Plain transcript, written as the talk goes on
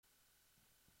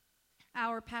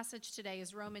Our passage today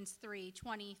is Romans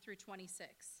 3:20 through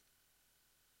 26.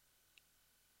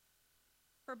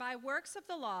 For by works of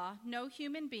the law, no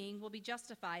human being will be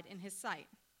justified in his sight,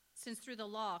 since through the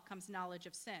law comes knowledge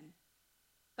of sin.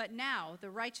 But now the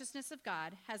righteousness of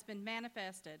God has been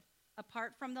manifested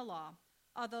apart from the law,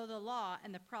 although the law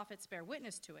and the prophets bear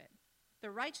witness to it,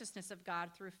 the righteousness of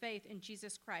God through faith in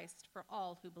Jesus Christ for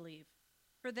all who believe.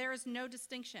 For there is no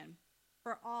distinction,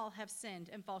 for all have sinned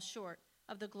and fall short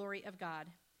of the glory of God,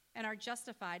 and are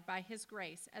justified by his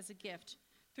grace as a gift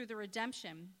through the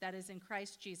redemption that is in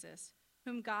Christ Jesus,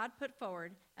 whom God put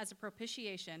forward as a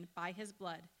propitiation by his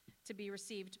blood to be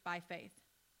received by faith.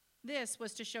 This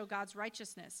was to show God's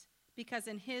righteousness, because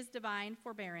in his divine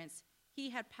forbearance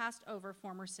he had passed over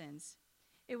former sins.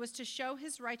 It was to show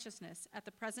his righteousness at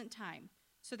the present time,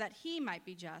 so that he might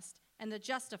be just and the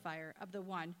justifier of the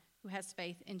one who has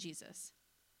faith in Jesus.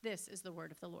 This is the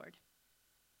word of the Lord.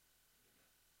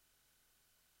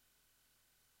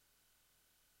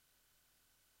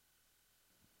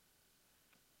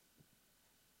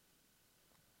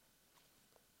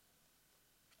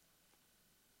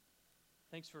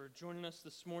 Thanks for joining us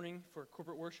this morning for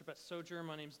corporate worship at Sojourn.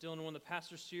 My name's Dylan, one of the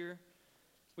pastors here.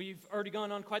 We've already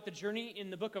gone on quite the journey in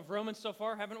the book of Romans so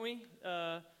far, haven't we?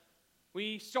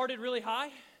 We started really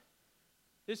high.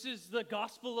 This is the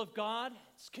gospel of God.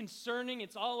 It's concerning.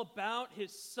 It's all about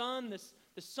his son,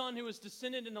 the son who was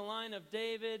descended in the line of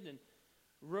David and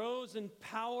rose in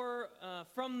power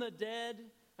from the dead.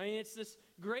 I mean, it's this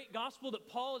great gospel that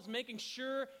Paul is making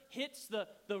sure hits the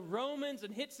Romans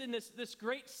and hits in this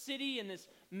great city and this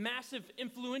massive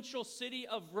influential city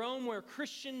of Rome where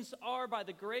Christians are by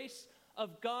the grace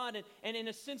of God. And in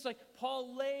a sense, like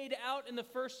Paul laid out in the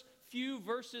first few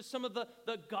verses some of the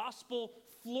gospel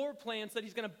floor plans that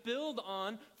he's going to build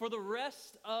on for the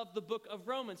rest of the book of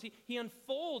Romans. He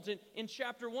unfolds in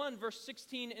chapter 1, verse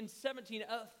 16 and 17,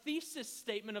 a thesis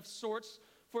statement of sorts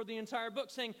for the entire book,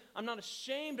 saying, I'm not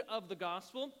ashamed of the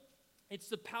gospel. It's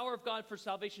the power of God for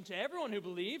salvation to everyone who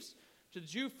believes, to the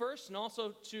Jew first and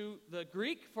also to the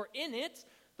Greek. For in it,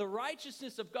 the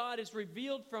righteousness of God is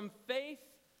revealed from faith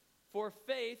for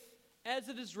faith, as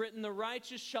it is written, the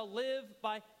righteous shall live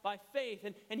by faith.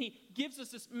 And he gives us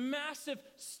this massive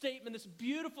statement, this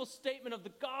beautiful statement of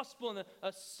the gospel and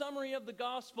a summary of the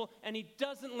gospel, and he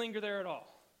doesn't linger there at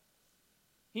all.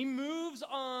 He moves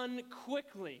on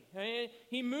quickly.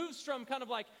 He moves from kind of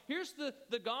like, here's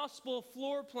the gospel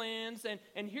floor plans,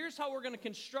 and here's how we're going to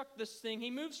construct this thing.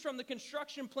 He moves from the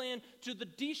construction plan to the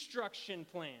destruction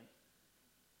plan.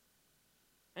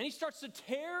 And he starts to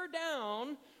tear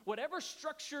down whatever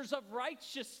structures of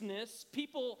righteousness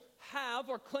people have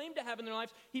or claim to have in their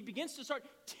lives. He begins to start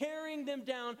tearing them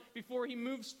down before he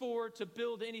moves forward to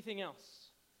build anything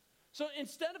else. So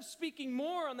instead of speaking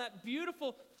more on that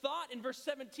beautiful thought in verse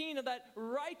 17 of that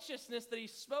righteousness that he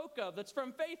spoke of, that's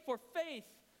from faith for faith,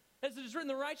 as it is written,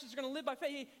 the righteous are going to live by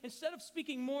faith. Instead of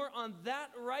speaking more on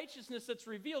that righteousness that's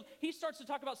revealed, he starts to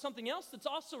talk about something else that's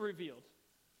also revealed.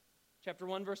 Chapter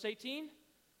 1, verse 18,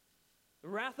 the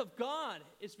wrath of God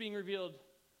is being revealed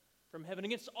from heaven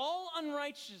against all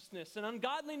unrighteousness and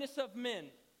ungodliness of men.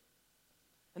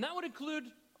 And that would include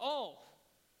all.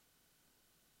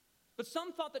 But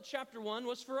some thought that chapter 1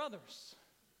 was for others.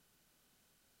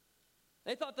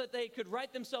 They thought that they could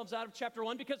write themselves out of chapter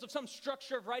 1 because of some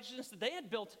structure of righteousness that they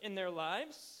had built in their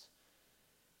lives.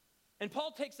 And Paul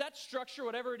takes that structure,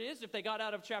 whatever it is, if they got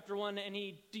out of chapter 1, and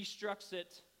he destructs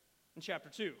it in chapter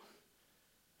 2.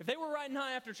 If they were riding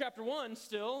high after chapter 1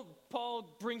 still,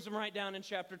 Paul brings them right down in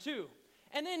chapter 2.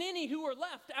 And then any who were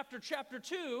left after chapter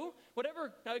 2,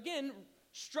 whatever, again,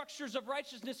 structures of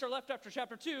righteousness are left after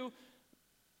chapter 2,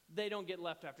 they don't get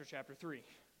left after chapter 3.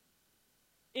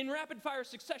 In rapid-fire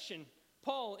succession,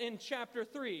 Paul in chapter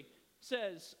 3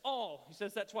 says all. He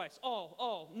says that twice.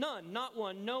 All, none, not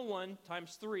one, no one,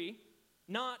 times 3,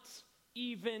 not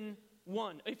even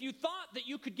one. If you thought that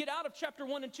you could get out of chapter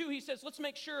 1 and 2, he says, let's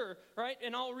make sure, right?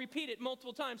 And I'll repeat it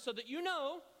multiple times so that you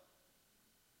know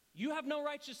you have no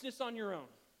righteousness on your own.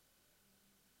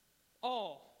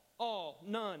 All,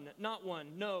 none, not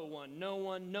one, no one, no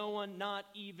one, no one, not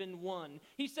even one.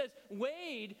 He says,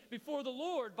 weighed before the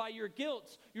Lord by your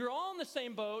guilt. You're all in the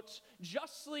same boat,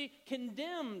 justly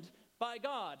condemned by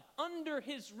God, under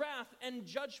his wrath and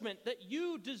judgment that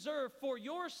you deserve for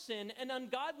your sin and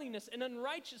ungodliness and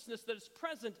unrighteousness that is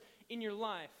present in your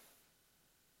life.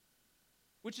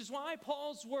 Which is why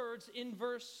Paul's words in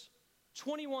verse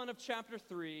 21 of chapter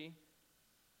 3,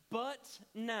 but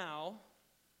now,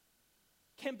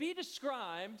 can be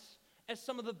described as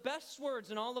some of the best words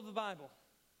in all of the Bible.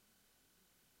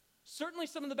 Certainly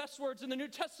some of the best words in the New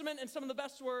Testament and some of the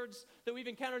best words that we've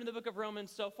encountered in the book of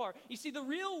Romans so far. You see, the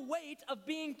real weight of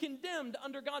being condemned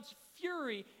under God's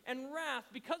fury and wrath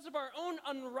because of our own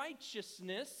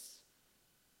unrighteousness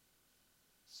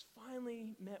is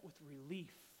finally met with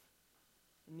relief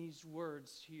in these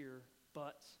words here,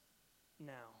 but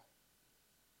now.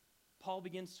 Paul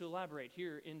begins to elaborate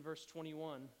here in verse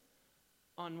 21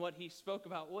 on what he spoke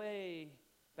about way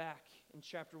back in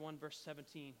chapter 1, verse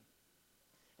 17.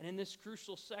 And in this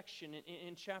crucial section,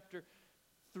 in chapter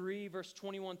 3, verse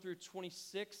 21 through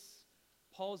 26,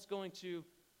 Paul is going to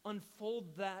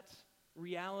unfold that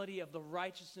reality of the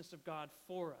righteousness of God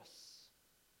for us.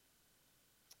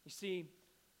 You see,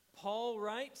 Paul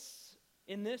writes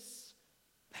in this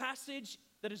passage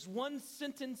that is one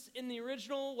sentence in the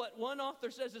original, what one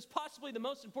author says is possibly the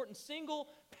most important single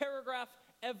paragraph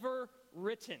ever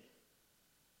written.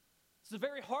 It's the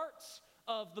very heart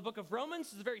of the book of Romans,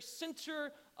 it's the very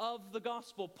center of the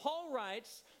gospel. Paul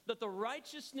writes that the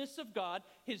righteousness of God,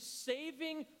 his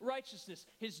saving righteousness,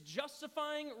 his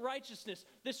justifying righteousness,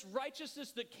 this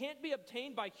righteousness that can't be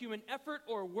obtained by human effort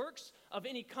or works of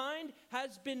any kind,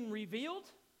 has been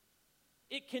revealed.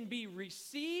 It can be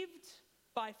received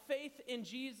by faith in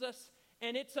Jesus,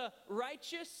 and it's a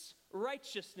righteous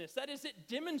righteousness. That is, it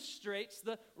demonstrates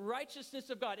the righteousness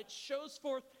of God. It shows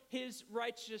forth his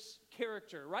righteous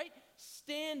character, right?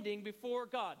 Standing before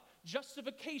God.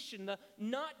 Justification, the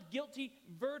not guilty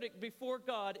verdict before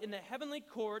God in the heavenly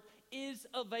court is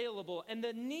available. And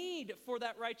the need for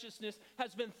that righteousness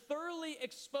has been thoroughly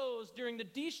exposed during the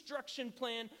destruction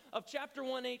plan of chapter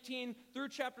 1:18 through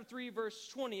chapter 3, verse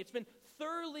 20. It's been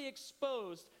thoroughly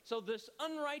exposed. So this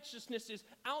unrighteousness is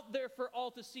out there for all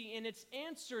to see, and it's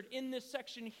answered in this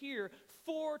section here.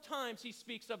 4 times he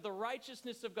speaks of the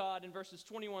righteousness of God in verses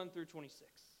 21 through 26.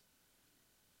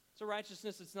 It's a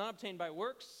righteousness that's not obtained by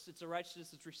works. It's a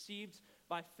righteousness that's received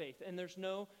by faith. And there's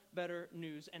no better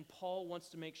news. And Paul wants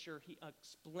to make sure he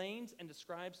explains and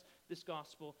describes this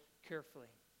gospel carefully.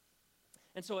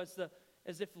 And so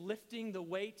as if lifting the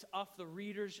weight off the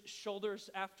reader's shoulders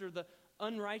after the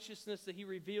unrighteousness that he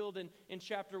revealed in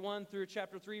chapter 1 through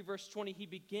chapter 3, verse 20, he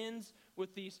begins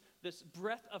with this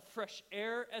breath of fresh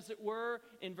air, as it were,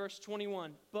 in verse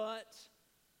 21. But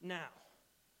now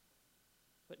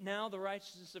the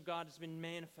righteousness of God has been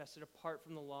manifested apart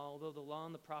from the law, although the law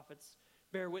and the prophets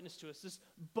bear witness to us. This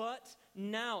but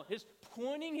now is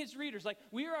pointing his readers, like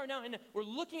we are now, we're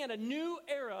looking at a new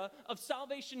era of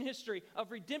salvation history,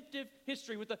 of redemptive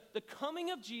history, with the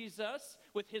coming of Jesus,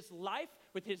 with his life,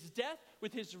 with his death,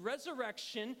 with his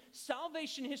resurrection.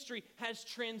 Salvation history has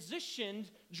transitioned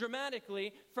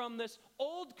dramatically from this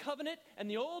old covenant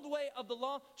and the old way of the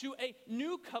law to a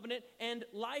new covenant and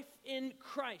life in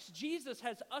Christ. Jesus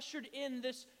has ushered in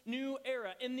this new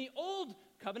era. In the old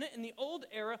covenant, in the old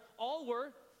era, all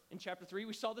were, in chapter 3,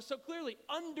 we saw this so clearly,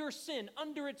 under sin,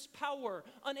 under its power,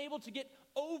 unable to get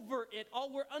over it.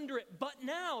 All were under it. But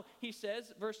now, he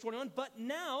says, verse 21, but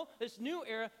now, this new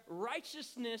era,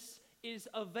 righteousness is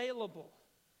available.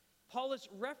 Paul is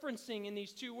referencing in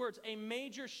these 2 words a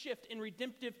major shift in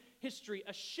redemptive history,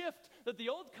 a shift that the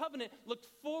old covenant looked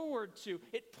forward to.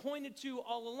 It pointed to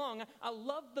all along. I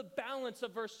love the balance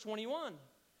of verse 21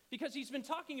 because he's been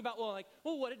talking about,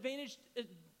 what advantage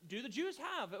do the Jews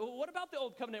have? What about the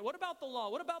old covenant? What about the law?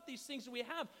 What about these things that we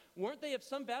have? Weren't they of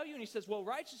some value? And he says,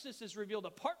 righteousness is revealed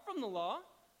apart from the law,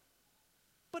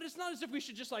 but it's not as if we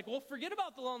should just forget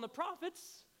about the law and the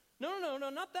prophets. No,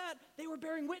 not that. They were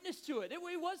bearing witness to it. It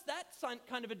was that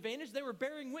kind of advantage. They were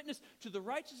bearing witness to the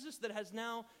righteousness that has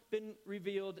now been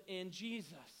revealed in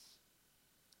Jesus.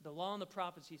 The law and the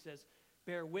prophets, he says,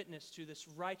 bear witness to this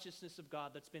righteousness of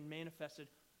God that's been manifested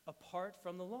apart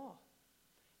from the law.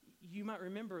 You might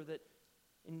remember that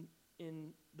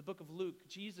in the book of Luke,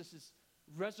 Jesus is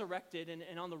resurrected,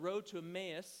 and on the road to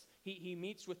Emmaus, he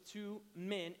meets with 2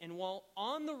 men, and while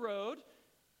on the road,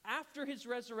 after his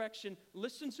resurrection,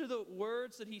 listen to the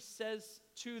words that he says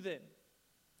to them.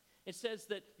 It says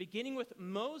that beginning with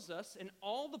Moses and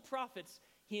all the prophets,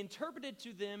 he interpreted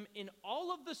to them in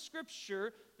all of the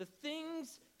scripture the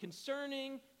things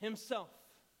concerning himself.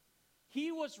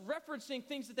 He was referencing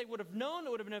things that they would have known, that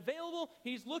would have been available.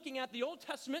 He's looking at the Old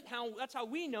Testament, that's how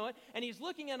we know it, and he's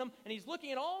looking at them, and he's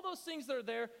looking at all those things that are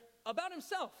there about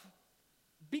himself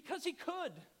because he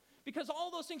could. Because all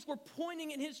those things were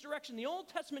pointing in his direction. The Old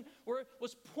Testament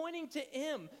was pointing to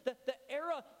him. The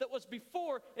era that was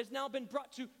before has now been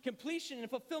brought to completion and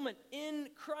fulfillment in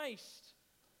Christ.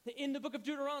 In the book of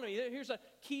Deuteronomy, here's a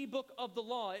key book of the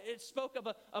law. It spoke of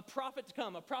a prophet to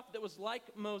come, a prophet that was like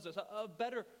Moses, a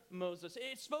better Moses.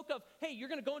 It spoke of, hey, you're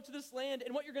going to go into this land,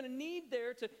 and what you're going to need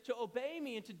there to obey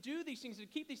me and to do these things, and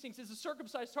to keep these things, is a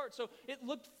circumcised heart. So it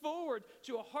looked forward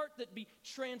to a heart that be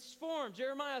transformed.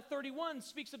 Jeremiah 31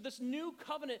 speaks of this new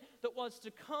covenant that was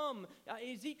to come.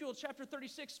 Ezekiel chapter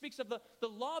 36 speaks of the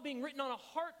law being written on a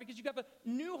heart because you have a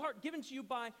new heart given to you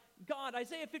by God.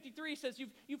 Isaiah 53 says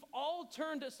you've all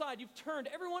turned aside. You've turned,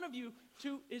 every one of you,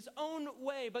 to his own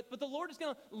way. But the Lord is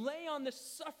going to lay on this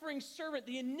suffering servant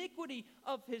the iniquity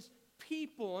of his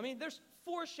people. I mean, there's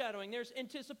foreshadowing, there's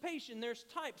anticipation, there's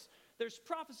types, there's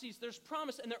prophecies, there's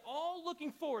promise, and they're all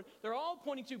looking forward. They're all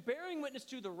pointing to, bearing witness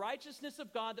to the righteousness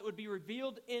of God that would be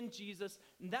revealed in Jesus.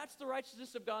 And that's the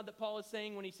righteousness of God that Paul is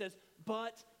saying when he says,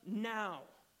 but now,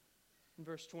 in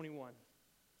verse 21.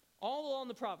 All along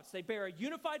the prophets, they bear a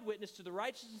unified witness to the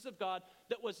righteousness of God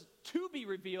that was to be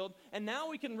revealed, and now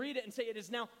we can read it and say it is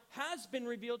now has been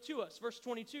revealed to us. Verse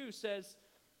 22 says,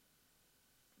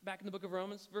 back in the book of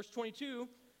Romans, verse 22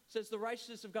 says, the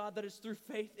righteousness of God that is through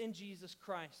faith in Jesus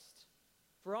Christ,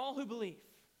 for all who believe.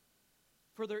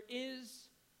 For there is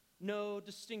no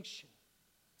distinction.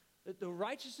 The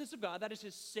righteousness of God, that is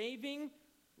his saving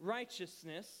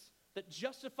righteousness that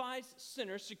justifies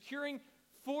sinners, securing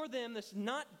for them this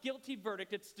not guilty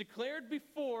verdict. It's declared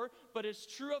before, but it's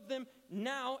true of them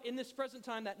now in this present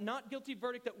time, that not guilty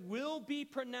verdict that will be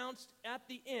pronounced at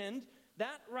the end.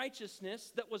 That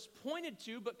righteousness that was pointed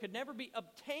to but could never be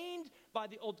obtained by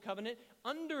the old covenant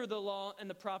under the law and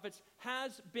the prophets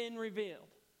has been revealed.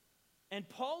 And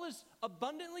Paul is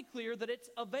abundantly clear that it's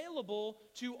available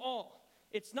to all.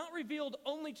 It's not revealed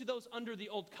only to those under the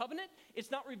old covenant.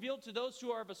 It's not revealed to those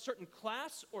who are of a certain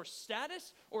class or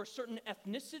status or a certain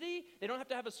ethnicity. They don't have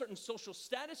to have a certain social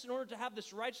status in order to have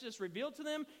this righteousness revealed to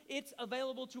them. It's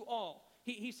available to all.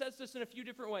 He says this in a few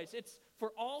different ways. It's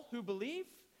for all who believe.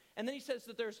 And then he says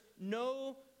that there's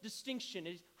no distinction.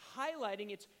 He's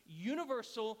highlighting its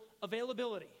universal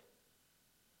availability.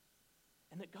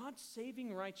 And that God's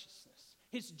saving righteousness,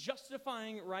 his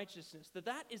justifying righteousness,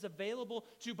 that is available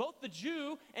to both the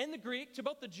Jew and the Greek, to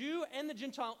both the Jew and the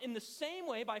Gentile, in the same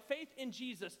way by faith in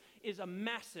Jesus, is a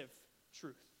massive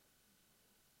truth.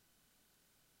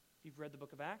 If you've read the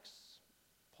book of Acts,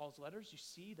 Paul's letters, you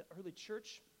see the early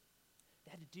church,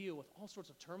 they had to deal with all sorts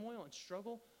of turmoil and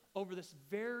struggle over this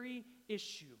very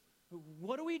issue.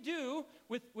 What do we do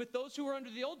with those who are under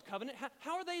the old covenant?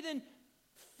 How are they then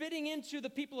fitting into the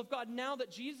people of God now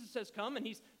that Jesus has come and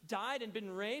he's died and been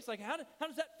raised? Like, how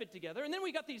does that fit together? And then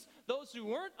we got those who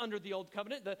weren't under the old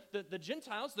covenant, the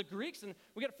Gentiles, the Greeks, and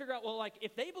we got to figure out, well, like,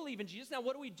 if they believe in Jesus, now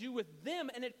what do we do with them?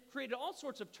 And it created all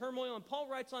sorts of turmoil, and Paul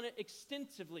writes on it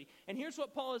extensively. And here's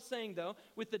what Paul is saying, though.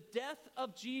 With the death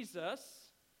of Jesus,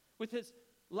 with his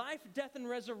life, death, and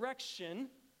resurrection,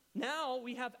 now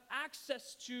we have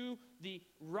access to the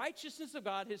righteousness of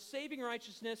God, his saving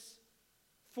righteousness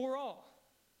for all.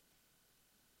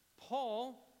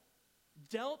 Paul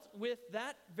dealt with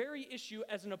that very issue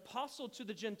as an apostle to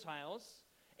the Gentiles,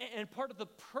 and part of the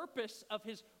purpose of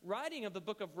his writing of the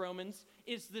book of Romans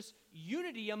is this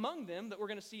unity among them that we're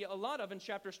going to see a lot of in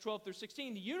chapters 12 through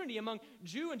 16, the unity among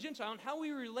Jew and Gentile, and how we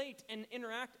relate and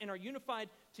interact and are unified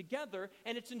together.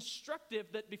 And it's instructive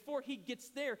that before he gets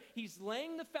there, he's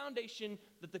laying the foundation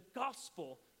that the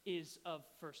gospel is of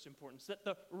first importance, that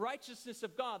the righteousness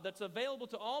of God that's available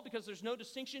to all because there's no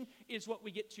distinction is what we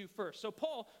get to first. So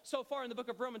Paul, so far in the book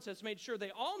of Romans, has made sure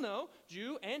they all know,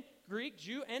 Jew and Greek,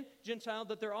 Jew and Gentile,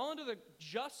 that they're all under the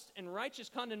just and righteous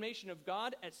condemnation of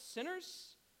God as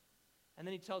sinners. And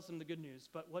then he tells them the good news.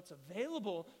 But what's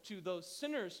available to those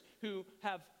sinners who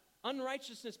have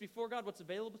unrighteousness before God, what's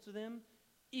available to them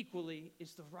equally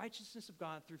is the righteousness of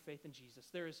God through faith in Jesus.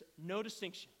 There is no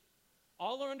distinction.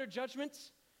 All are under judgment,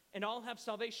 and all have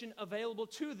salvation available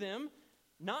to them,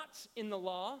 not in the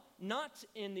law, not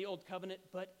in the old covenant,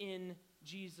 but in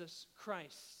Jesus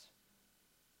Christ.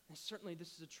 And certainly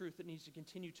this is a truth that needs to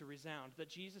continue to resound, that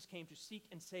Jesus came to seek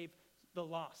and save the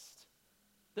lost.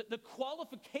 The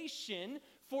qualification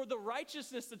for the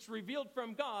righteousness that's revealed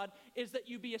from God is that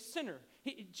you be a sinner.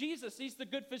 Jesus, he's the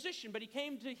good physician, but he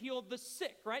came to heal the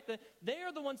sick, right? They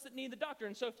are the ones that need the doctor.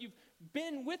 And so if you've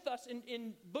been with us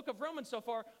in book of Romans so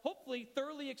far, hopefully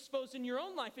thoroughly exposed in your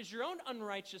own life is your own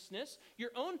unrighteousness,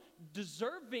 your own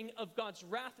deserving of God's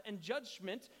wrath and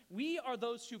judgment. We are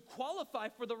those who qualify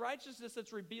for the righteousness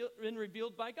that's been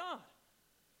revealed by God.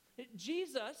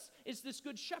 Jesus is this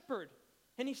good shepherd.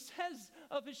 And he says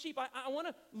of his sheep, I want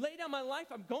to lay down my life.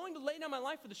 I'm going to lay down my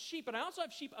life for the sheep, but I also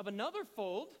have sheep of another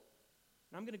fold,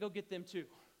 and I'm going to go get them too.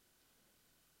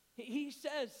 He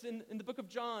says in the book of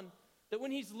John that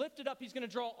when he's lifted up, he's going to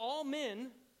draw all men,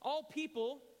 all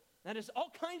people, that is,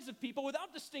 all kinds of people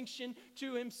without distinction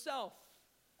to himself.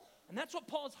 And that's what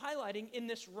Paul's highlighting in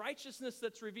this righteousness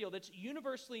that's revealed. It's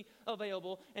universally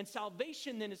available, and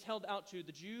salvation then is held out to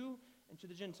the Jew and to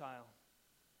the Gentile,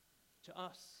 to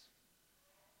us.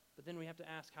 But then we have to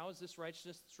ask, how is this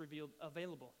righteousness that's revealed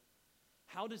available?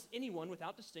 How does anyone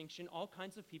without distinction, all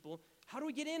kinds of people, how do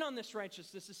we get in on this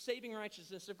righteousness, this saving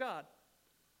righteousness of God?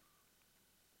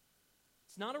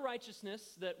 It's not a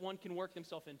righteousness that one can work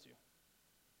themselves into.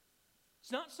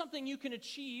 It's not something you can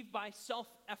achieve by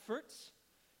self-effort.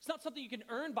 It's not something you can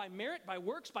earn by merit, by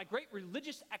works, by great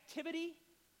religious activity,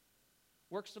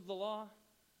 works of the law.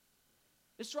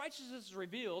 This righteousness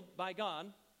revealed by God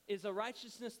is a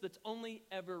righteousness that's only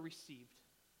ever received.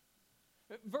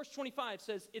 Verse 25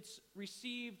 says it's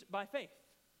received by faith.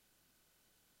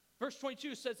 Verse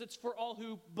 22 says it's for all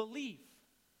who believe.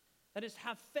 That is,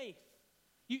 have faith.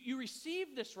 You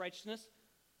receive this righteousness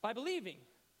by believing.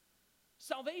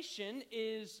 Salvation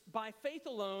is by faith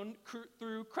alone,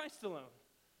 through Christ alone.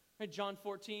 John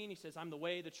 14, he says, I'm the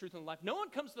way, the truth, and the life. No one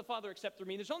comes to the Father except through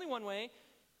me. There's only one way.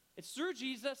 It's through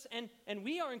Jesus, and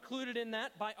we are included in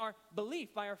that by our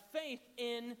belief, by our faith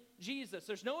in Jesus.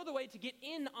 There's no other way to get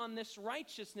in on this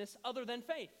righteousness other than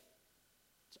faith.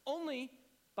 It's only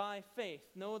by faith,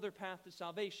 no other path to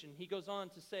salvation. He goes on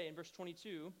to say in verse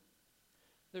 22,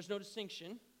 there's no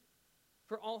distinction,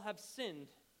 for all have sinned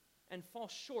and fall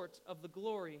short of the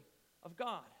glory of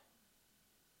God.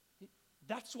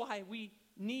 That's why we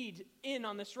need in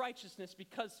on this righteousness,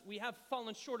 because we have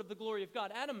fallen short of the glory of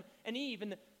God. Adam and Eve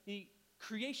in the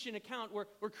creation account were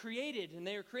created, and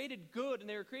they were created good, and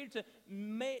they were created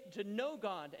to know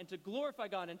God and to glorify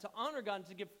God and to honor God and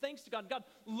to give thanks to God. And God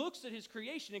looks at his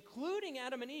creation, including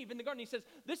Adam and Eve in the garden. He says,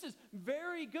 this is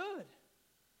very good.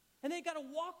 And they got to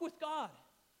walk with God.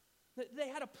 They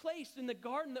had a place in the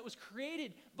garden that was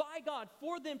created by God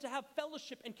for them to have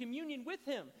fellowship and communion with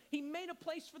him. He made a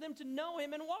place for them to know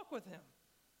him and walk with him.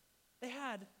 They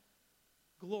had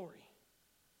glory.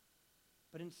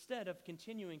 But instead of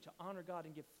continuing to honor God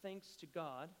and give thanks to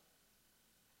God,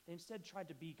 they instead tried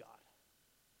to be God.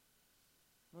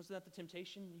 Wasn't that the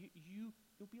temptation?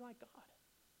 You'll be like God.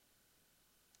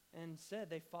 And instead,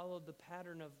 they followed the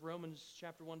pattern of Romans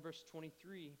chapter 1, verse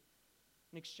 23,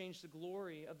 and exchanged the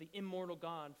glory of the immortal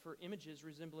God for images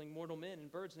resembling mortal men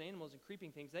and birds and animals and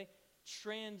creeping things. They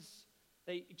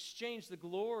exchanged the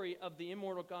glory of the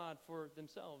immortal God for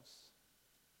themselves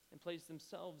and placed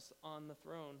themselves on the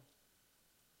throne.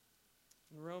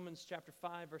 In Romans chapter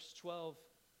 5, verse 12,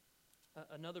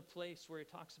 another place where he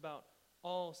talks about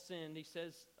all sin, he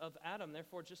says of Adam,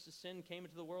 therefore just as sin came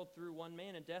into the world through one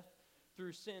man and death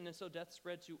through sin, and so death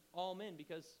spread to all men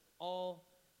because all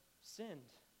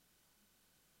sinned.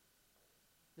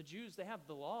 The Jews, they have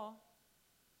the law.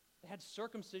 They had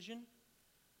circumcision.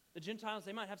 The Gentiles,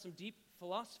 they might have some deep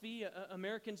philosophy.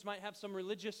 Americans might have some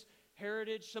religious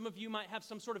heritage. Some of you might have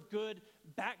some sort of good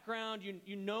background.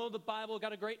 You know the Bible,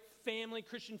 got a great family,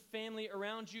 Christian family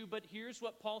around you. But here's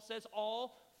what Paul says,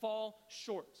 all fall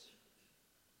short.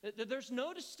 There's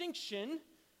no distinction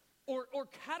or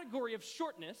category of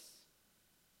shortness.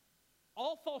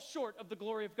 All fall short of the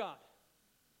glory of God.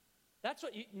 That's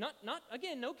what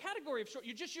again, no category of short.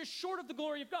 You're short of the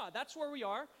glory of God. That's where we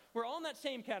are. We're all in that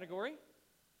same category.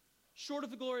 Short of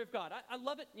the glory of God. I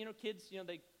love it. Kids,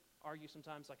 they argue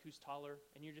sometimes like who's taller,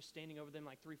 and you're just standing over them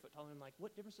like 3 foot taller, and like,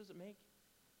 what difference does it make?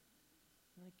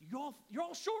 Like, you're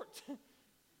all short.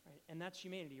 Right? And that's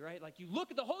humanity, right? Like you look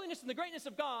at the holiness and the greatness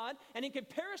of God, and in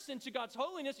comparison to God's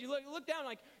holiness, you look down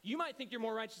like you might think you're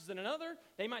more righteous than another.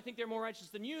 They might think they're more righteous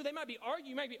than you. You might be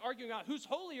arguing about who's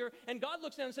holier, and God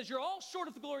looks down and says, you're all short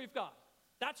of the glory of God.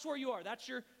 That's where you are. That's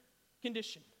your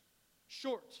condition.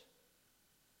 Short.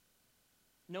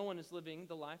 No one is living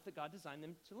the life that God designed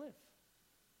them to live.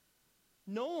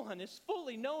 No one is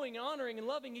fully knowing, honoring, and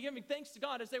loving and giving thanks to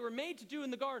God as they were made to do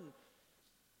in the garden.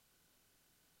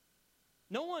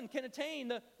 No one can attain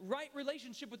the right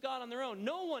relationship with God on their own.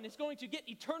 No one is going to get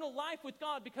eternal life with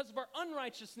God because of our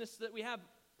unrighteousness that we have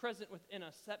present within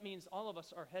us. That means all of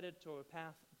us are headed to a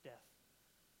path of death.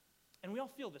 And we all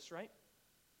feel this, right?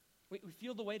 We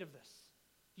feel the weight of this.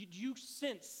 You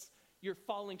sense your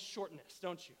falling shortness,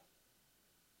 don't you?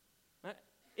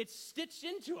 It's stitched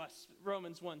into us,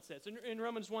 Romans 1 says. In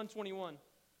Romans 1:21,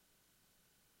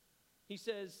 he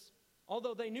says,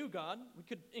 although they knew God, we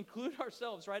could include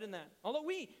ourselves right in that. Although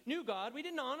we knew God, we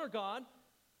didn't honor God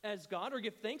as God or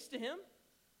give thanks to him,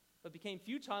 but became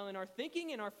futile in our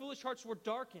thinking, and our foolish hearts were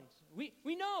darkened. We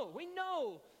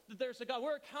know that there's a God.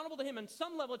 We're accountable to him. On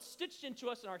some level, it's stitched into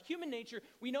us in our human nature.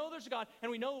 We know there's a God, and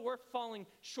we know we're falling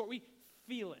short. We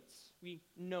feel it. we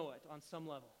know it on some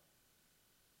level.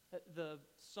 The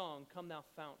song, Come Thou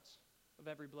Fount of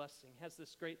Every Blessing, has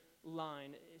this great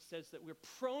line. It says that we're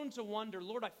prone to wonder,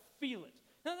 Lord, I feel it.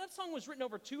 Now, that song was written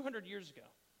over 200 years ago,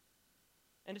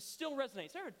 and it still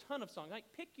resonates. There are a ton of songs. Like,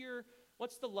 pick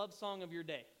what's the love song of your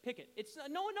day? Pick it.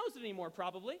 No one knows it anymore,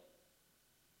 probably.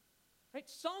 Right?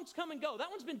 Songs come and go. That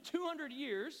one's been 200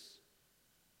 years,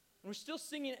 and we're still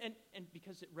singing it, and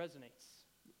because it resonates.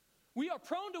 We are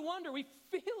prone to wonder. We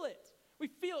feel it. We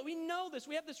feel it. We know this.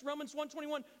 We have this Romans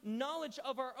 1:21 knowledge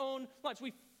of our own lives.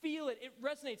 We feel it. It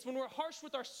resonates when we're harsh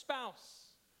with our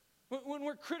spouse, when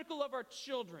we're critical of our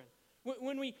children,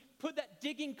 when we put that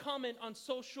digging comment on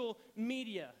social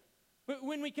media,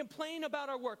 when we complain about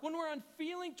our work, when we're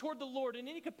unfeeling toward the Lord in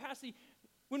any capacity,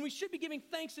 when we should be giving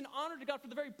thanks and honor to God for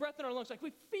the very breath in our lungs. Like,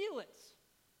 we feel it.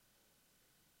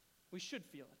 We should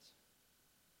feel it.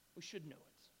 We should know it.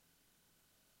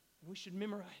 And we should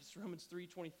memorize Romans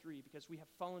 3:23 because we have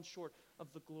fallen short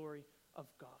of the glory of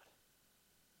God.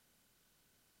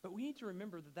 But we need to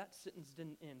remember that sentence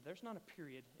didn't end. There's not a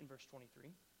period in verse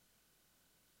 23.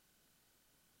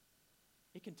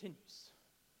 It continues.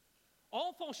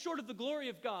 All fall short of the glory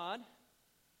of God,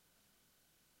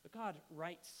 but God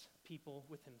rights people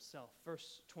with himself.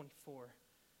 Verse 24.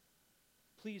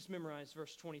 Please memorize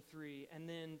verse 23 and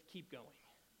then keep going.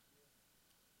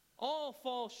 All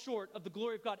fall short of the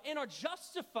glory of God and are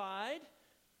justified,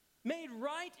 made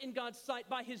right in God's sight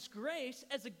by his grace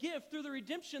as a gift through the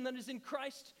redemption that is in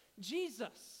Christ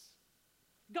Jesus.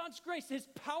 God's grace, his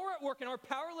power at work in our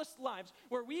powerless lives,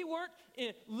 where we weren't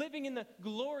living in the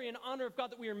glory and honor of God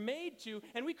that we were made to,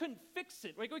 and we couldn't fix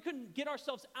it. Like, we couldn't get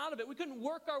ourselves out of it. We couldn't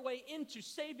work our way into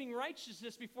saving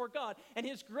righteousness before God. And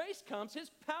his grace comes, his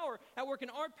power at work in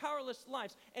our powerless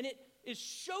lives, and it is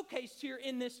showcased here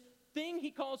in this thing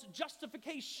he calls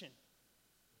justification.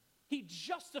 He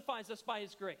justifies us by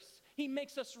his grace. He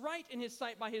makes us right in his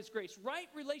sight by his grace. Right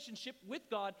relationship with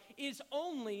God is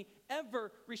only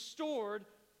ever restored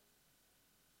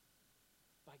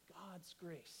by God's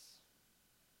grace.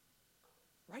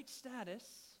 Right status,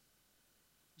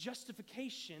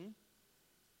 justification,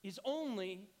 is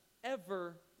only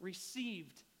ever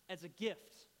received as a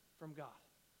gift from God.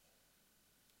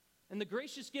 And the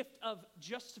gracious gift of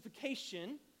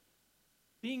justification,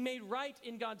 being made right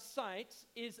in God's sight,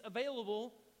 is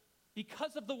available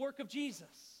because of the work of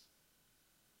Jesus.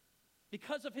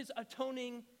 Because of his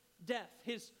atoning death,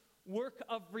 his work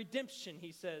of redemption,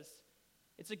 he says.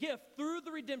 It's a gift through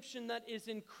the redemption that is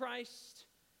in Christ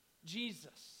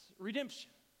Jesus. Redemption.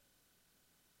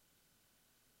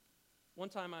 One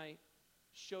time I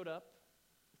showed up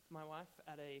with my wife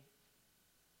at a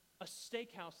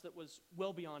steakhouse that was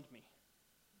well beyond me.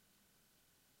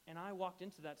 And I walked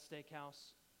into that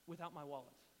steakhouse without my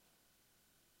wallet.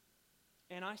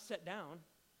 And I sat down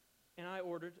and I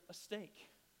ordered a steak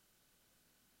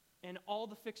and all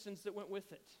the fixings that went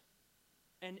with it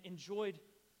and enjoyed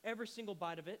every single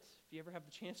bite of it. If you ever have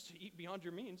the chance to eat beyond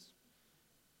your means,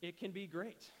 it can be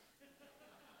great.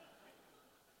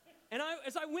 And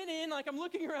as I went in, like, I'm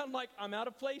looking around like, I'm out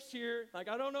of place here. Like,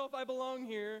 I don't know if I belong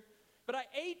here. But I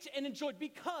ate and enjoyed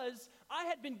because I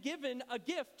had been given a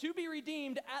gift to be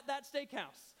redeemed at that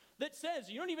steakhouse that says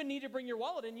you don't even need to bring your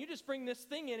wallet in. You just bring this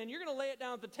thing in and you're going to lay it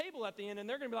down at the table at the end and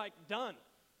they're going to be like, done.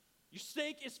 Your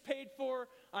steak is paid for.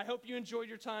 I hope you enjoyed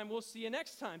your time. We'll see you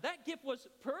next time. That gift was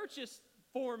purchased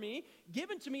for me,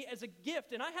 given to me as a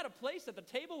gift. And I had a place at the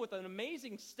table with an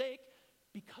amazing steak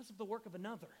because of the work of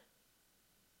another.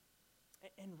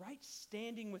 And right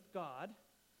standing with God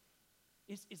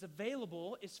is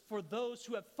available, is for those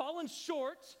who have fallen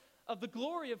short of the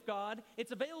glory of God.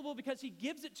 It's available because he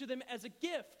gives it to them as a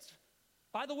gift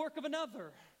by the work of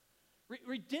another.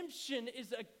 Redemption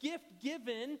is a gift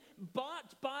given,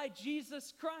 bought by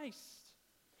Jesus Christ.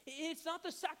 It's not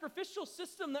the sacrificial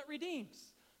system that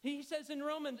redeems. He says in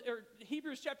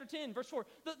Hebrews chapter 10, verse 4,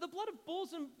 the blood of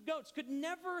bulls and goats could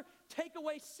never take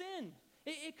away sin.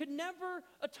 It could never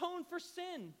atone for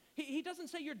sin. He doesn't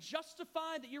say you're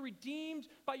justified, that you're redeemed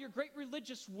by your great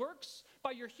religious works,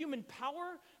 by your human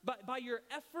power, by your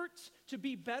efforts to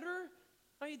be better.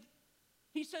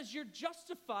 He says you're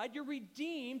justified, you're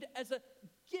redeemed as a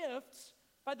gift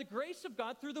by the grace of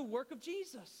God through the work of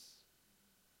Jesus.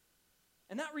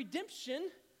 And that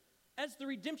redemption, as the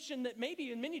redemption that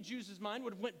maybe in many Jews' mind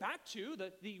would have went back to,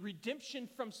 the redemption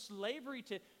from slavery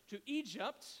to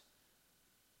Egypt,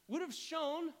 would have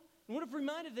shown, would have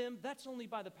reminded them that's only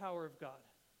by the power of God.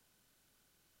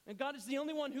 And God is the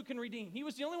only one who can redeem. He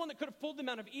was the only one that could have pulled them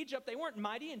out of Egypt. They weren't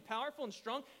mighty and powerful and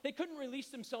strong. They couldn't release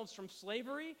themselves from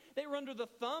slavery. They were under the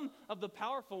thumb of the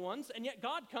powerful ones. And yet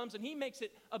God comes and he makes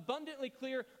it abundantly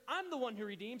clear, I'm the one who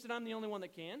redeems and I'm the only one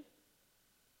that can.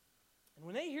 And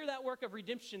when they hear that work of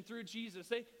redemption through Jesus,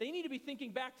 they need to be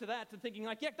thinking back to that, to thinking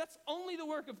like, yeah, that's only the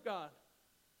work of God.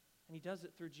 And he does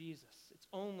it through Jesus. It's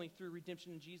only through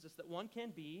redemption in Jesus that one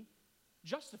can be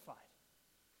justified,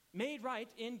 made right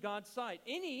in God's sight.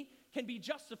 Any can be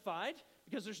justified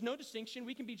because there's no distinction.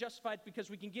 We can be justified because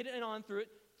we can get it on through it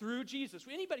through Jesus.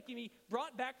 Anybody can be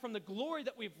brought back from the glory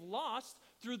that we've lost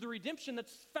through the redemption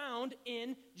that's found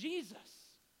in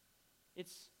Jesus.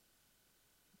 It's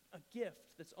a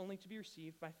gift that's only to be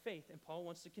received by faith. And Paul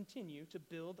wants to continue to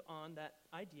build on that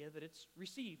idea that it's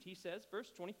received. He says,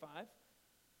 verse 25,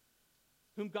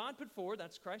 whom God put forward,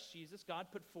 that's Christ Jesus, God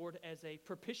put forward as a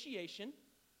propitiation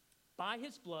by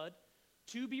his blood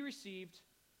to be received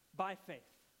by faith.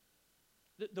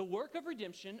 The work of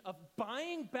redemption, of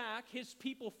buying back his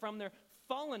people from their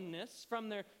fallenness, from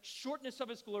their shortness of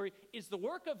his glory, is the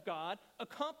work of God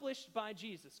accomplished by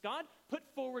Jesus. God put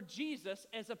forward Jesus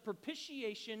as a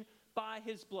propitiation by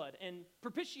his blood. And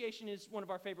propitiation is one of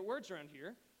our favorite words around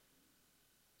here.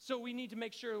 So we need to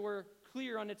make sure we're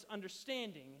clear on its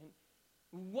understanding. And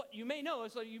what you may know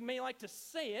is that you may like to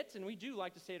say it, and we do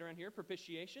like to say it around here,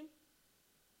 propitiation.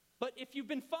 But if you've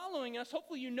been following us,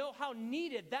 hopefully you know how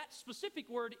needed that specific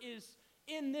word is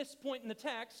in this point in the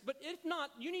text. But if not,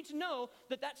 you need to know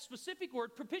that that specific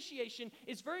word, propitiation,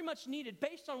 is very much needed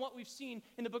based on what we've seen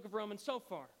in the book of Romans so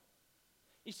far.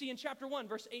 You see, in chapter 1,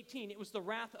 verse 18, it was the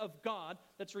wrath of God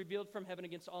that's revealed from heaven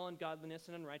against all ungodliness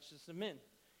and unrighteousness of men.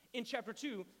 In chapter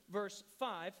 2, verse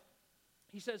 5,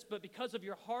 he says, but because of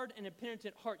your hard and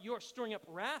impenitent heart, you are storing up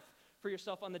wrath for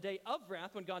yourself on the day of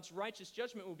wrath when God's righteous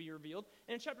judgment will be revealed.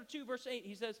 And in chapter 2, verse 8,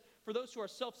 he says, for those who are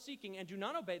self-seeking and do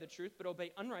not obey the truth but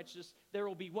obey unrighteousness, there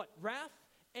will be what? Wrath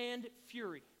and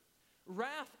fury.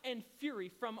 Wrath and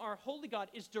fury from our holy God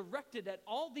is directed at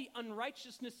all the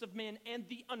unrighteousness of men and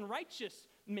the unrighteous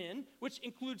men, which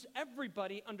includes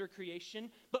everybody under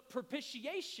creation. But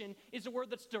propitiation is a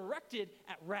word that's directed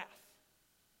at wrath.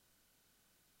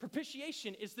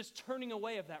 Propitiation is this turning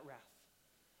away of that wrath,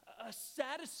 a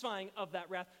satisfying of that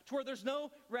wrath to where there's no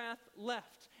wrath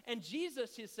left. And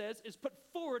Jesus, he says, is put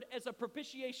forward as a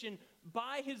propitiation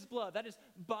by his blood. That is,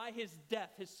 by his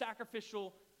death, his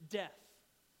sacrificial death.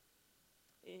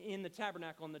 In the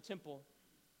tabernacle, in the temple,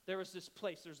 there was this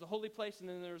place. There's the holy place, and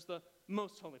then there's the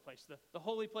most holy place. The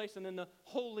holy place, and then the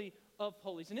holy of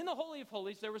holies. And in the holy of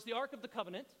holies, there was the Ark of the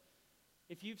Covenant.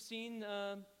 If you've seen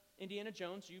Indiana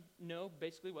Jones, you know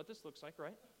basically what this looks like,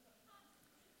 right?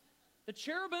 The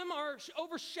cherubim are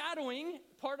overshadowing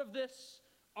part of this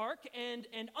ark, and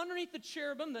underneath the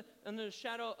cherubim, under the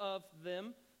shadow of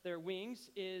them, their wings,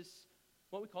 is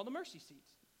what we call the mercy seat.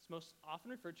 It's most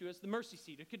often referred to as the mercy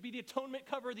seat. It could be the atonement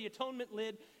cover, the atonement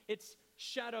lid. It's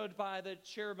shadowed by the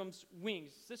cherubim's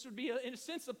wings. This would be, in a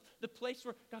sense, the place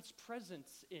where God's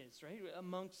presence is, right,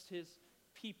 amongst his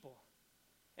people.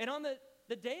 And on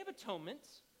the Day of Atonement,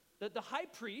 the high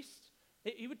priest,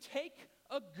 he would take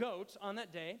a goat on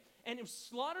that day, and he would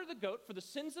slaughter the goat for the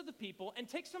sins of the people and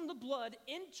take some of the blood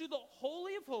into the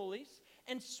Holy of Holies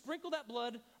and sprinkle that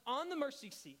blood on the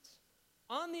mercy seat,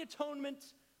 on the atonement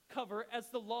cover as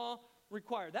the law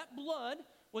required. That blood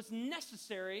was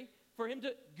necessary for him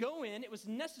to go in. It was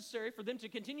necessary for them to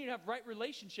continue to have right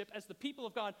relationship as the people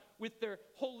of God with their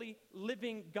holy,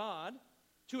 living God,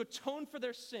 to atone for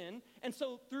their sin. And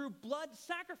so through blood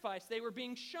sacrifice, they were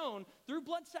being shown, through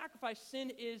blood sacrifice,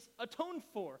 sin is atoned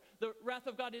for. The wrath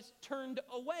of God is turned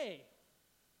away.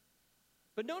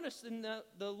 But notice in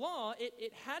the law,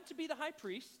 it had to be the high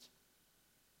priest,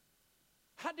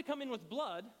 had to come in with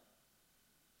blood,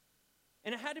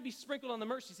 and it had to be sprinkled on the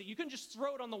mercy seat. You couldn't just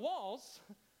throw it on the walls.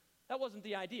 That wasn't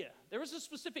the idea. There was a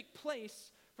specific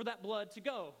place for that blood to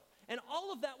go. And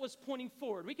all of that was pointing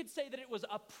forward. We could say that it was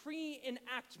a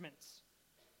pre-enactment.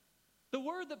 The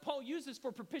word that Paul uses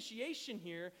for propitiation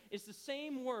here is the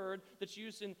same word that's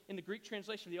used in the Greek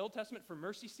translation of the Old Testament for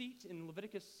mercy seat in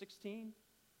Leviticus 16.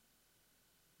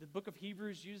 The book of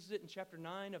Hebrews uses it in chapter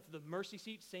 9 of the mercy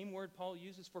seat, same word Paul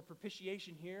uses for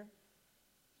propitiation here.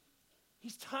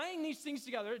 He's tying these things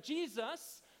together.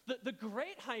 Jesus, the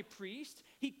great high priest,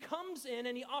 he comes in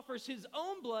and he offers his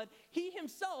own blood, he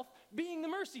himself being the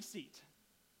mercy seat.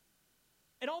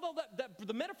 And although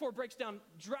the metaphor breaks down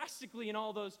drastically in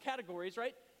all those categories,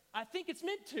 right, I think it's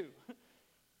meant to.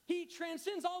 He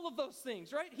transcends all of those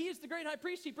things, right? He is the great high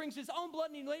priest. He brings his own blood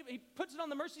and he puts it on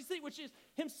the mercy seat, which is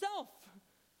himself.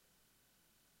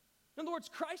 In other words,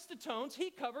 Christ atones,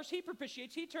 he covers, he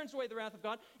propitiates, he turns away the wrath of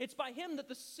God. It's by him that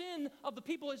the sin of the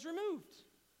people is removed.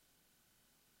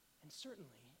 And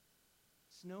certainly,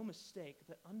 it's no mistake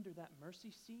that under that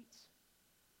mercy seat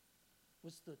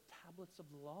was the tablets of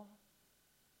the law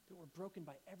that were broken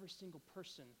by every single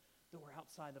person that were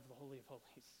outside of the Holy of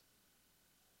Holies.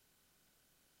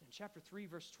 In chapter 3,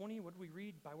 verse 20, what do we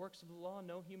read? By works of the law,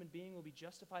 no human being will be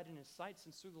justified in his sight,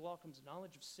 since through the law comes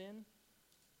knowledge of sin.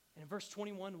 And in verse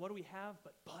 21, what do we have?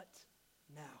 But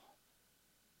now,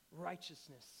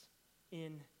 righteousness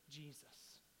in Jesus.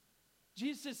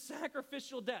 Jesus'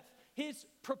 sacrificial death, his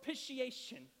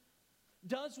propitiation,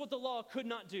 does what the law could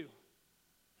not do.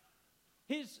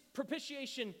 His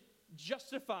propitiation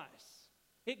justifies.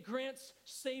 It grants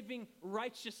saving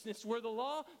righteousness, where the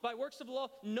law, by works of the law,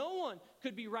 no one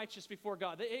could be righteous before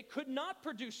God. It could not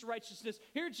produce righteousness.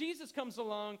 Here Jesus comes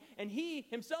along, and he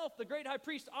himself, the great high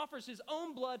priest, offers his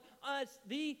own blood as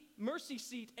the mercy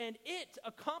seat, and it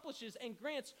accomplishes and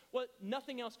grants what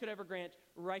nothing else could ever grant,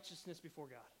 righteousness before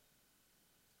God.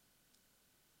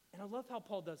 And I love how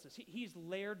Paul does this. He's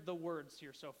layered the words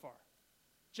here so far.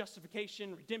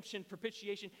 Justification, redemption,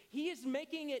 propitiation. He is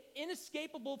making it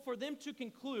inescapable for them to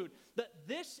conclude that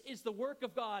this is the work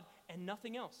of God and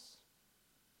nothing else.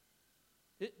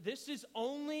 This is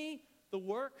only the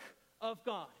work of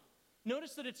God.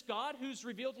 Notice that it's God who's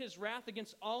revealed his wrath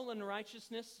against all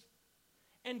unrighteousness,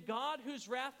 and God whose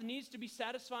wrath needs to be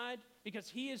satisfied because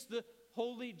he is the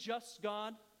holy, just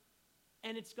God,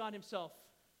 and it's God himself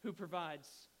who provides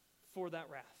for that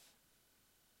wrath.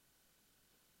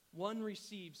 One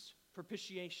receives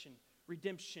propitiation,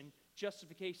 redemption,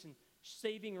 justification,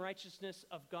 saving righteousness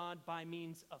of God by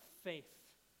means of faith,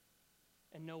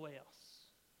 and no way else.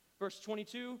 Verse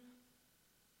 22,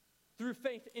 through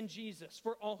faith in Jesus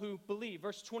for all who believe.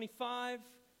 Verse 25,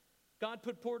 God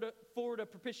put forward a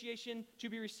propitiation to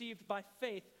be received by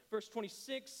faith. Verse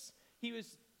 26, he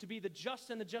was to be the just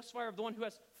and the justifier of the one who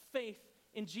has faith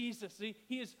in Jesus.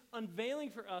 He is unveiling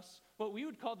for us what we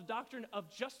would call the doctrine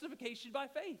of justification by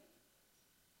faith.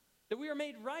 That we are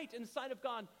made right in the sight of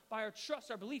God by our trust,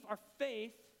 our belief, our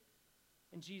faith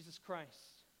in Jesus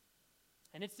Christ.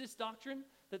 And it's this doctrine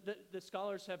that the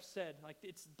scholars have said, like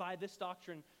it's by this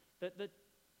doctrine that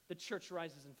the church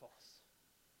rises and falls.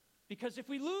 Because if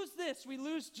we lose this, we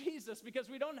lose Jesus, because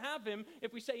we don't have him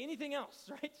if we say anything else,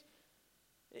 right?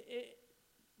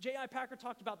 J.I. Packer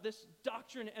talked about this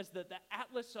doctrine as the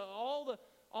atlas of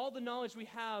all the knowledge we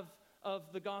have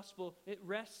of the gospel. It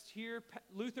rests here.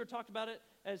 Luther talked about it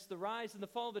as the rise and the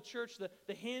fall of the church,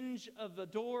 the hinge of the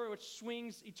door which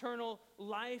swings eternal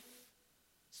life.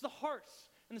 It's the heart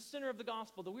and the center of the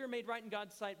gospel, that we are made right in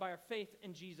God's sight by our faith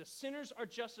in Jesus. Sinners are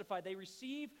justified. They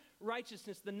receive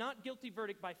righteousness, the not guilty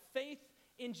verdict, by faith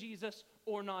in Jesus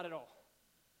or not at all.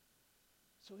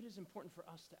 So it is important for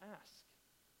us to ask,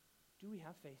 do we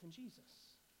have faith in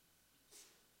Jesus?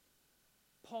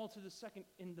 Paul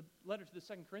in the letter to the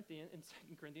Second Corinthians,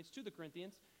 to the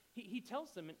Corinthians, he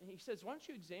tells them, and he says, why don't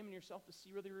you examine yourself to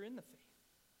see whether you're in the faith?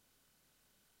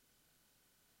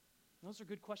 And those are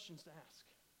good questions to ask.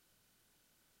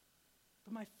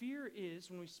 But my fear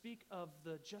is when we speak of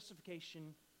the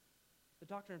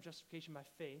doctrine of justification by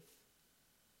faith,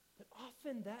 that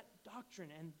often that doctrine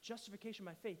and justification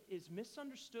by faith is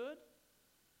misunderstood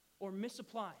or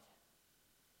misapplied.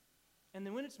 And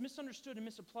then when it's misunderstood and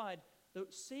misapplied, the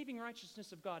saving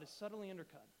righteousness of God is subtly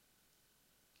undercut.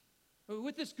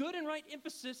 With this good and right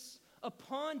emphasis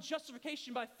upon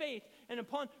justification by faith and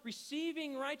upon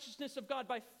receiving righteousness of God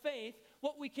by faith,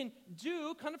 what we can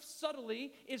do kind of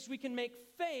subtly is we can make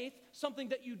faith something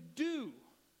that you do.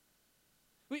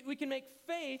 We can make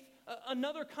faith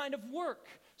another kind of work,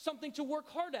 something to work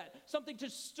hard at, something to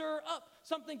stir up,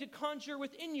 something to conjure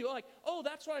within you. Like, oh,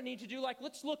 that's what I need to do. Like,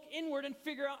 let's look inward and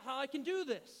figure out how I can do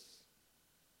this.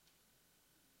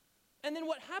 And then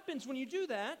what happens when you do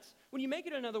that, when you make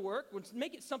it another work, when you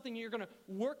make it something you're going to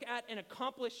work at and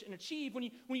accomplish and achieve,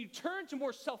 when you turn to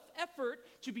more self-effort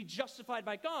to be justified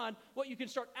by God, what you can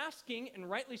start asking, and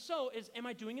rightly so, is, am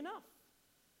I doing enough?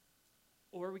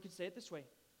 Or we could say it this way,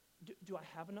 do I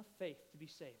have enough faith to be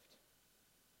saved?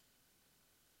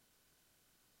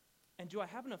 And do I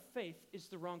have enough faith is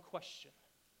the wrong question.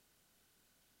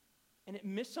 And it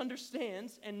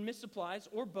misunderstands and misapplies,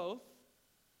 or both,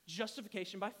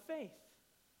 justification by faith.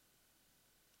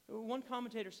 One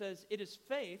commentator says, it is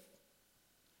faith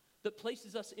that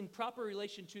places us in proper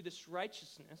relation to this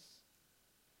righteousness,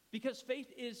 because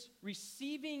faith is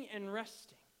receiving and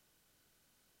resting.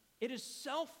 It is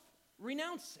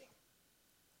self-renouncing.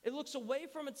 It looks away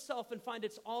from itself and finds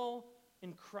its all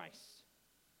in Christ.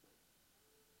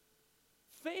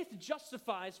 Faith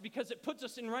justifies because it puts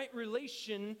us in right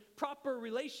relation, proper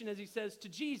relation, as he says, to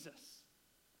Jesus.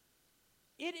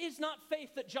 It is not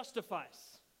faith that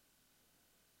justifies.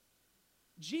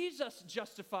 Jesus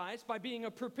justifies by being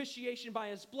a propitiation by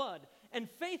his blood, and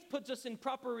faith puts us in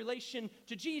proper relation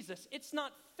to Jesus. It's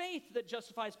not faith that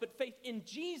justifies, but faith in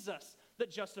Jesus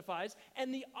that justifies,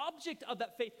 and the object of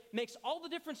that faith makes all the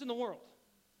difference in the world.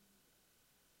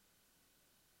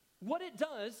 What it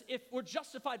does, if we're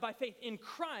justified by faith in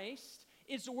Christ,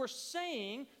 is we're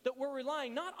saying that we're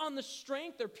relying not on the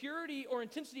strength or purity or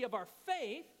intensity of our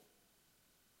faith,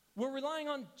 we're relying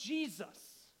on Jesus.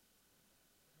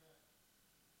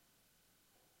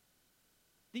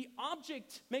 The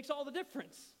object makes all the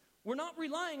difference. We're not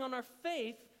relying on our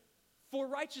faith for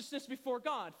righteousness before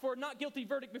God, for a not guilty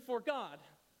verdict before God.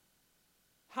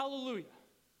 Hallelujah.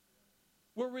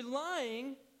 We're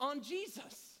relying on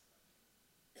Jesus.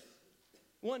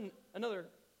 Another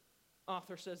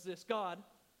author says this: God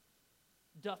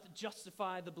doth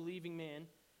justify the believing man,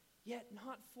 yet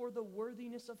not for the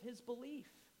worthiness of his belief,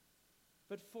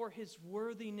 but for his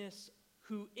worthiness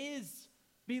who is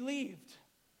believed.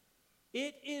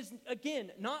 It is,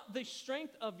 again, not the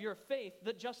strength of your faith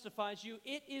that justifies you.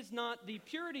 It is not the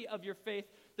purity of your faith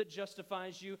that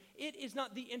justifies you. It is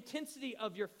not the intensity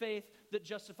of your faith that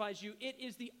justifies you. It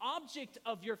is the object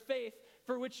of your faith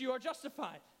for which you are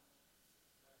justified.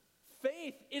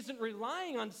 Faith isn't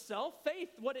relying on self. Faith,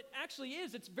 what it actually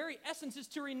is, its very essence is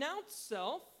to renounce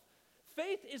self.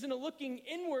 Faith isn't a looking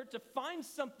inward to find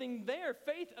something there.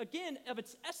 Faith, again, of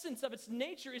its essence, of its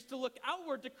nature, is to look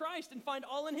outward to Christ and find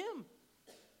all in him.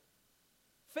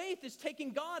 Faith is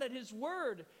taking God at his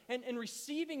word and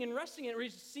receiving and resting in,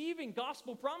 receiving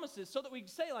gospel promises so that we can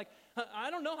say, like,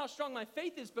 I don't know how strong my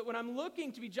faith is, but when I'm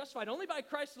looking to be justified only by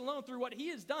Christ alone through what he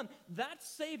has done, that's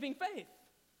saving faith.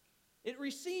 It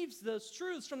receives those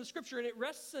truths from the Scripture and it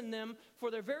rests in them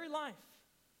for their very life.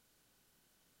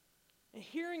 And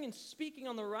hearing and speaking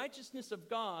on the righteousness of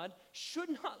God should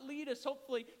not lead us,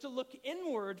 hopefully, to look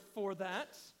inward for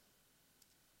that,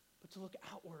 but to look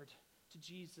outward to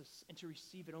Jesus and to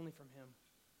receive it only from him.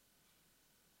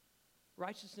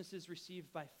 Righteousness is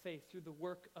received by faith through the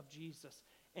work of Jesus,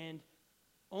 and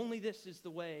only this is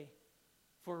the way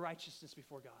for righteousness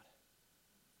before God.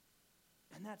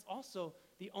 And that's also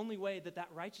the only way that that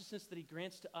righteousness that he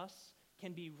grants to us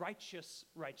can be righteous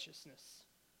righteousness.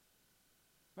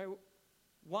 Right?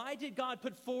 Why did God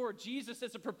put forward Jesus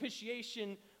as a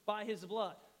propitiation by his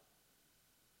blood?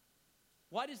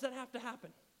 Why does that have to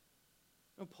happen?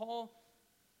 And Paul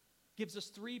gives us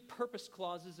 3 purpose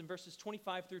clauses in verses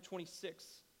 25 through 26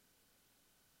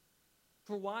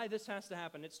 for why this has to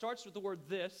happen. It starts with the word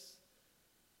 "this."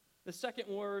 The second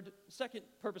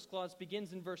purpose clause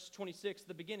begins in verse 26,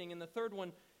 the beginning, and the third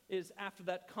one is after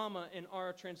that comma in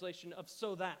our translation of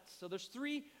 "so that." So there's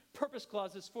 3 purpose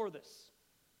clauses for this.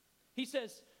 He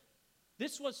says,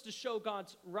 this was to show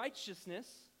God's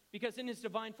righteousness, because in his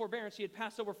divine forbearance he had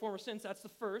passed over former sins. That's the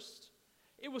first.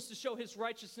 It was to show his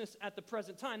righteousness at the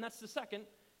present time. That's the second.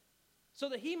 So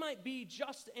that he might be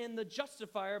just and the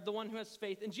justifier of the one who has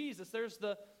faith in Jesus. There's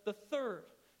the third.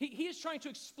 He is trying to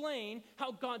explain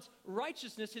how God's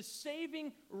righteousness, his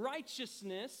saving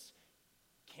righteousness,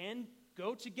 can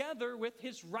go together with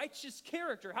his righteous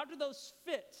character. How do those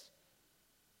fit?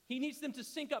 He needs them to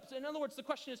sync up. So in other words, the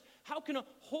question is, how can a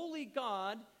holy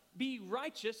God be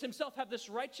righteous, himself have this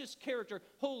righteous character,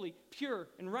 holy, pure,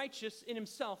 and righteous in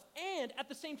himself, and at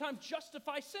the same time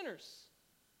justify sinners?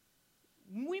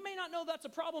 We may not know that's a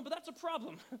problem, but that's a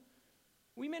problem.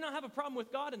 We may not have a problem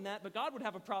with God in that, but God would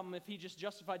have a problem if he just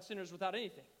justified sinners without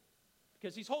anything,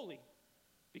 because he's holy,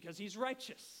 because he's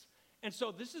righteous. And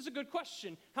so this is a good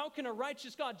question. How can a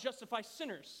righteous God justify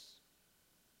sinners?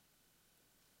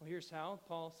 Well, here's how.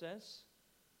 Paul says,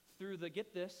 through the,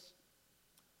 get this,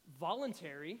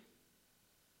 voluntary,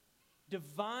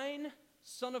 divine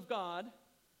Son of God.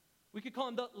 We could call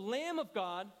him the Lamb of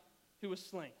God who was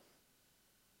slain.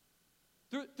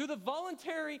 Through the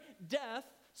voluntary death,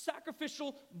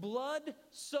 sacrificial,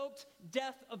 blood-soaked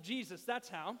death of Jesus. That's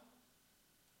how.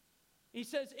 He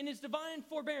says, in his divine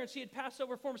forbearance, he had passed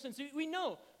over former sins. We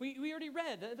know, we already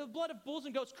read, the blood of bulls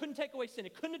and goats couldn't take away sin.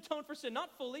 It couldn't atone for sin,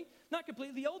 not fully, not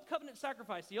completely. The old covenant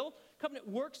sacrifice, the old covenant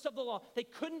works of the law, they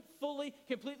couldn't fully,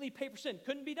 completely pay for sin.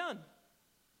 Couldn't be done.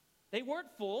 They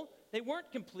weren't full. They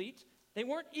weren't complete. They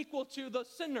weren't equal to the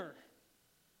sinner.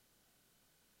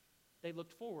 They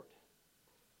looked forward.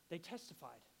 They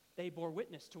testified. They bore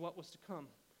witness to what was to come,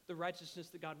 the righteousness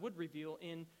that God would reveal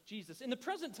in Jesus. In the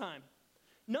present time,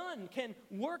 none can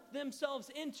work themselves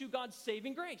into God's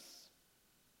saving grace.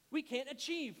 We can't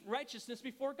achieve righteousness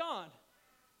before God,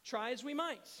 try as we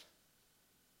might.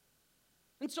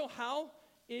 And so how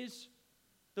is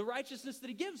the righteousness that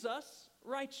he gives us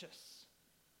righteous?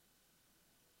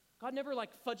 God never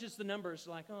fudges the numbers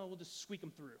we'll just squeak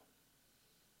them through.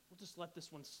 We'll just let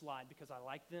this one slide because I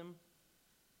like them.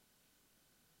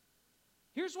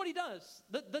 Here's what he does.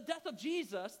 The death of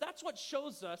Jesus, that's what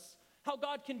shows us how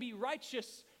God can be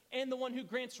righteous and the one who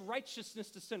grants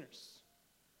righteousness to sinners.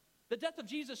 The death of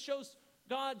Jesus shows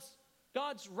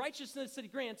God's righteousness that he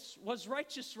grants was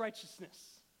righteous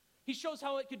righteousness. He shows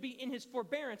how it could be in his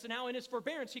forbearance and how in his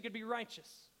forbearance he could be righteous.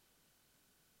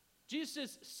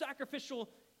 Jesus' sacrificial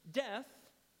death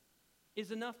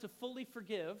is enough to fully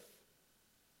forgive,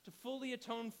 to fully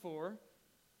atone for,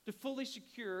 to fully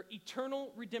secure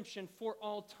eternal redemption for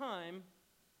all time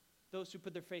those who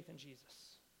put their faith in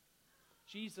Jesus.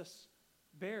 Jesus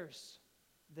bears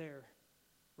their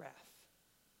wrath.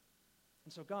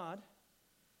 And so God,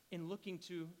 in looking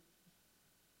to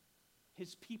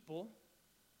his people,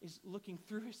 is looking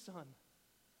through his son.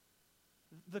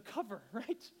 The cover,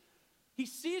 right? He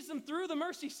sees them through the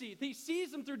mercy seat. He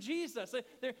sees them through Jesus.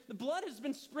 The blood has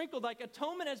been sprinkled,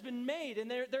 atonement has been made, and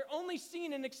they're only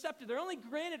seen and accepted. They're only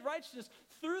granted righteousness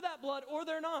through that blood, or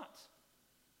they're not.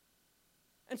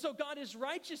 And so God is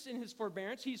righteous in his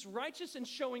forbearance. He's righteous in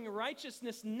showing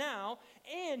righteousness now.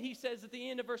 And he says at the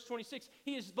end of verse 26,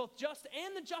 he is both just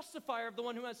and the justifier of the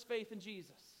one who has faith in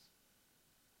Jesus.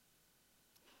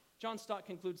 John Stott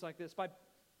concludes like this: By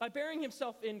bearing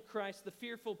himself in Christ the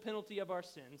fearful penalty of our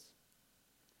sins,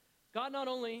 God not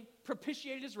only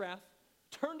propitiated his wrath,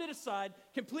 turned it aside,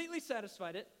 completely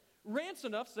satisfied it,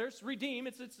 ransomed us, there's redeem,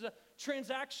 it's a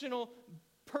transactional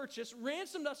purchase,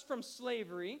 ransomed us from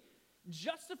slavery,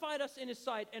 justified us in his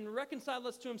sight, and reconciled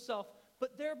us to himself,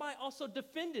 but thereby also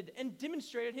defended and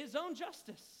demonstrated his own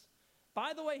justice.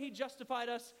 By the way he justified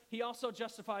us, he also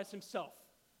justifies himself.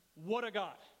 What a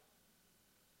God.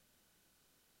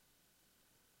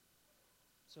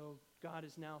 So God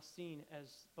is now seen as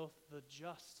both the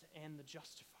just and the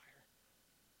justifier.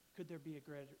 Could there be a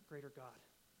greater God?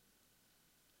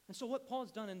 And so what Paul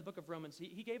has done in the book of Romans,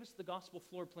 he gave us the gospel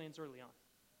floor plans early on.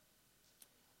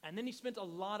 And then he spent a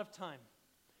lot of time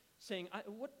saying,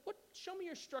 show me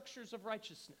your structures of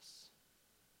righteousness.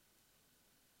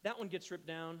 That one gets ripped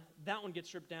down. That one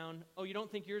gets ripped down. Oh, you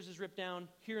don't think yours is ripped down?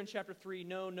 Here in chapter 3,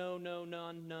 no,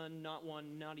 none, not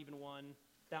one, not even one.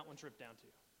 That one's ripped down too.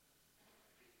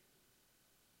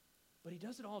 But he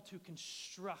does it all to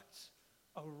construct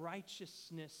a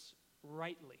righteousness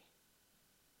rightly.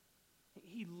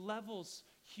 He levels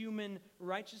human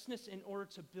righteousness in order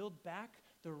to build back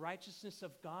the righteousness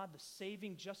of God, the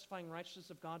saving, justifying righteousness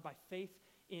of God by faith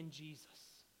in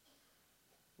Jesus.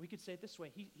 We could say it this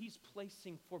way: he's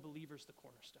placing for believers the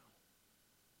cornerstone.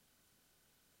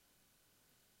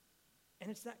 And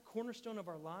it's that cornerstone of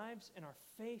our lives and our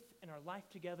faith and our life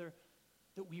together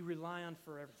that we rely on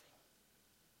for everything.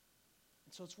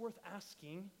 And so it's worth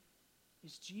asking,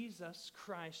 is Jesus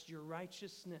Christ your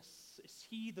righteousness? Is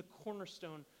he the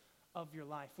cornerstone of your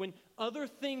life? When other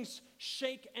things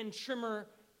shake and tremor,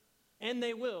 and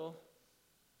they will,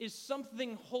 is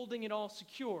something holding it all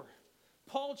secure?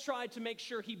 Paul tried to make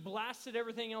sure he blasted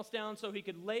everything else down so he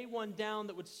could lay one down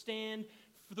that would stand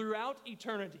throughout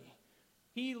eternity.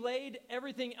 He laid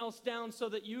everything else down so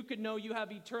that you could know you have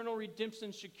eternal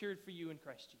redemption secured for you in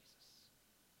Christ Jesus.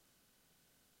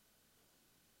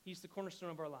 He's the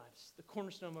cornerstone of our lives, the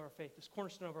cornerstone of our faith, this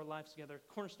cornerstone of our lives together,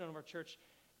 cornerstone of our church,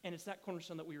 and it's that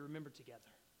cornerstone that we remember together.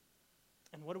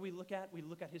 And what do we look at? We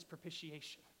look at his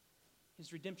propitiation,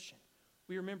 his redemption.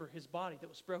 We remember his body that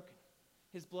was broken,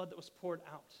 his blood that was poured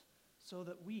out, so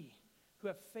that we who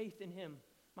have faith in him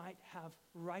might have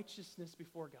righteousness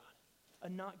before God, a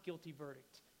not guilty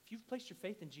verdict. If you've placed your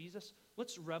faith in Jesus,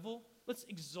 let's revel, let's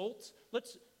exult,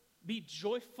 let's be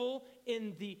joyful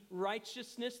in the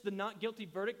righteousness, the not guilty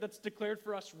verdict that's declared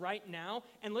for us right now,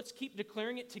 and let's keep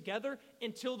declaring it together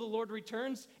until the Lord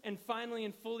returns and finally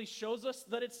and fully shows us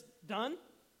that it's done.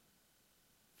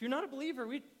 If you're not a believer,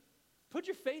 put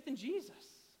your faith in Jesus.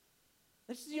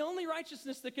 This is the only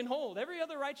righteousness that can hold. Every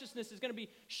other righteousness is going to be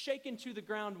shaken to the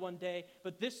ground one day,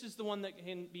 but this is the one that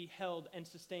can be held and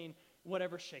sustain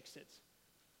whatever shakes it.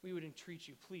 We would entreat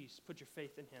you, please put your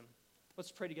faith in him.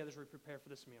 Let's pray together as we prepare for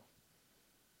this meal.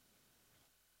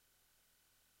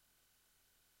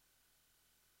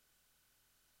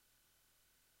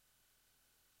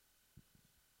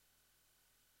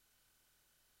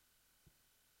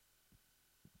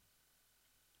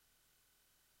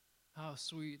 How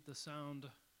sweet the sound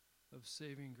of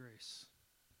saving grace.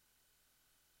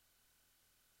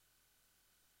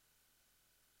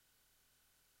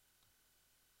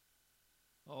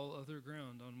 All other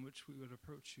ground on which we would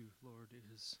approach you, Lord,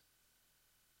 is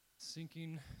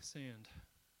sinking sand.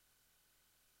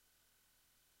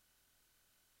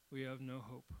 We have no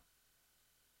hope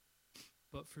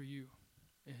but for you,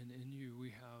 and in you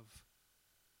we have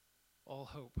all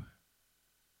hope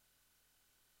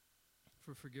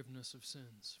for forgiveness of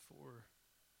sins, for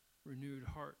renewed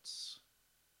hearts,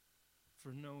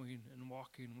 for knowing and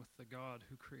walking with the God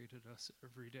who created us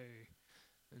every day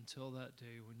until that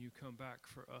day when you come back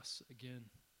for us again.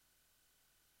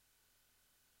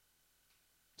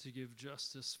 To give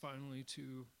justice finally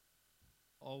to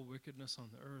all wickedness on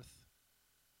the earth,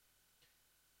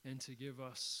 and to give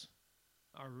us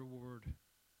our reward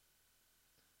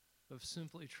of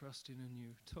simply trusting in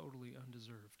you, totally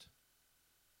undeserved.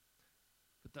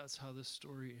 But that's how this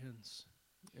story ends.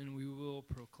 And we will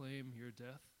proclaim your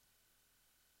death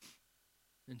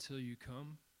until you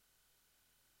come.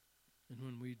 And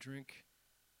when we drink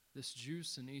this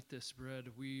juice and eat this bread,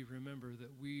 we remember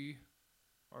that we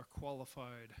are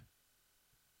qualified.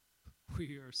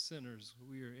 We are sinners.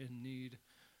 We are in need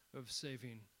of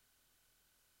saving.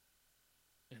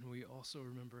 And we also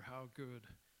remember how good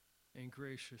and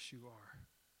gracious you are.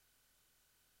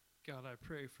 God, I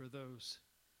pray for those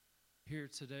here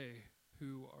today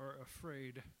who are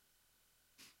afraid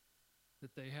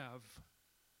that they have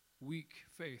weak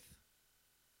faith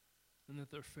and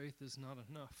that their faith is not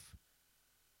enough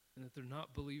and that they're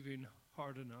not believing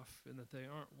hard enough and that they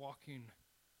aren't walking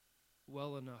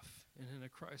well enough and in a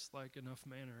Christ-like enough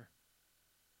manner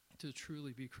to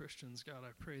truly be Christians. God,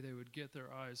 I pray they would get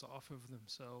their eyes off of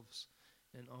themselves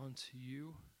and onto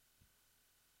you.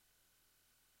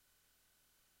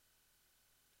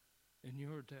 In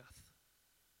your death,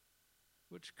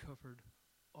 which covered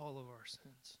all of our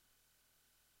sins.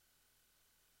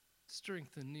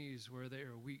 Strengthen knees where they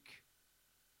are weak.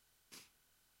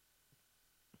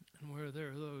 And where there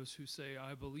are those who say,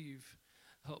 I believe,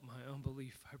 help my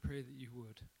unbelief. I pray that you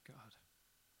would, God,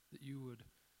 that you would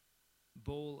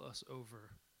bowl us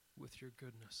over with your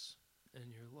goodness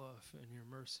and your love and your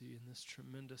mercy in this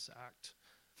tremendous act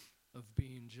of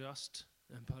being just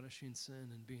and punishing sin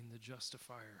and being the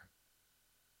justifier,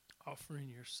 offering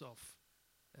yourself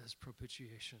as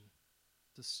propitiation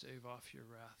to stave off your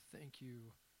wrath. Thank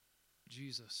you,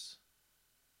 Jesus.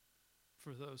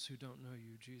 For those who don't know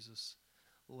you, Jesus,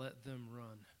 let them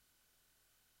run.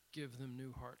 Give them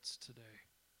new hearts today.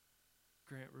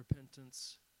 Grant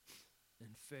repentance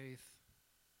and faith.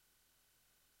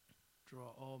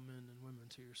 Draw all men and women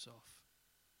to yourself.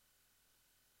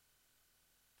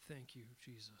 Thank you,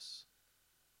 Jesus.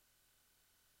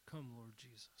 Come, Lord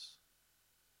Jesus.